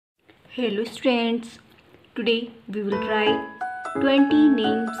Hello students, today we will write 20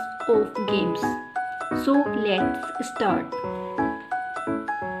 names of games. So let's start.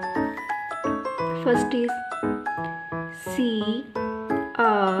 First is C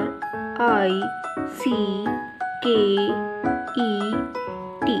R I C K E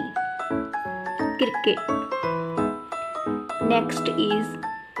T, cricket. Next is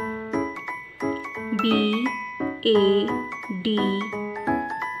B A D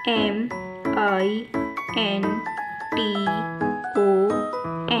M I N T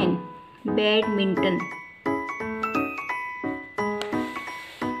O N, badminton.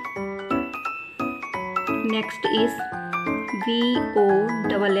 Next is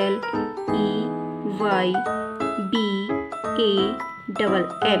VOLLEY BALL,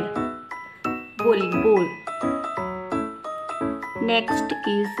 volleyball. Next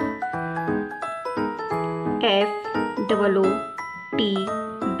is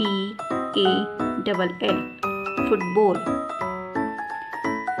FOOTBALL, football.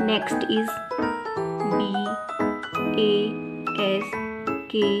 Next is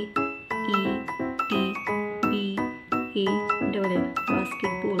BASKETBALL,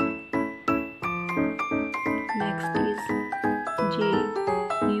 basketball. Next is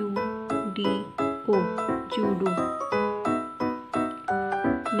JUDO, judo.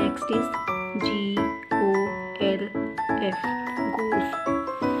 Next is GOLF, golf.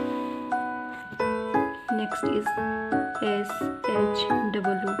 Next is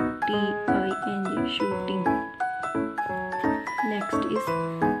SHOOTING, shooting. Next is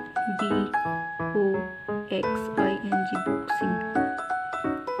BOXING, boxing.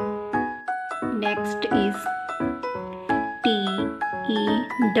 Next is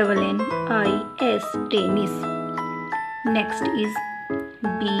TENNIS, tennis. Next is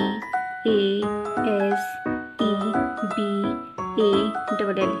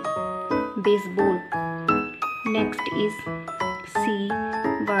BASEBALL, baseball. Next is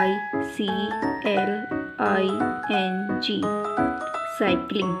CYCLING,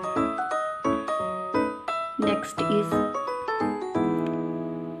 cycling. Next is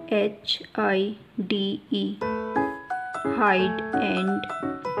HIDE, hide, and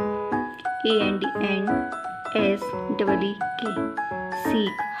SEEK,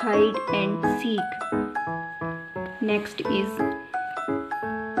 seek, hide and seek. Next is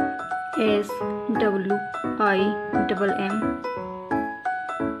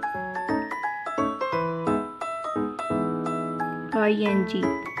SWIMMING,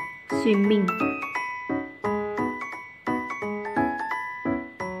 swimming.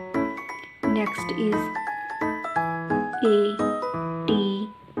 Next is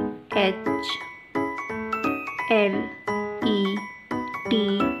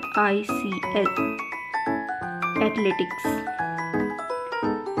ATHLETICS, athletics.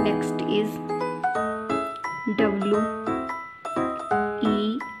 Next is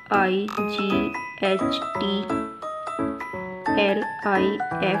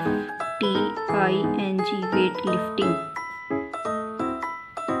WEIGHTLIFTING, weightlifting.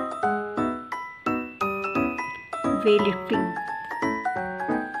 Weightlifting.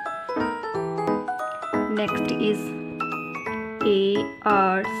 Next is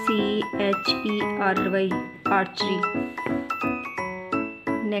ARCHERY, archery.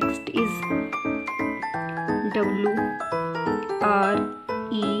 Next is WRESTLING,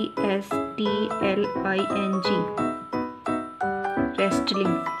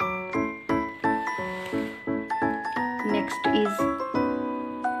 wrestling. Next is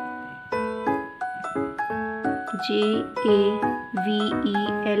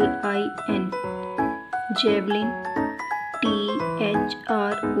JAVELIN, javelin.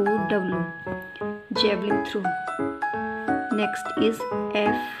 THROW, javelin throw. Next is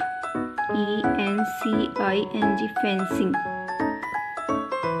FENCING, fencing.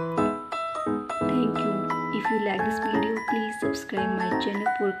 Thank you. If you like this video, please subscribe my channel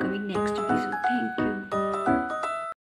for coming next video. Thank you.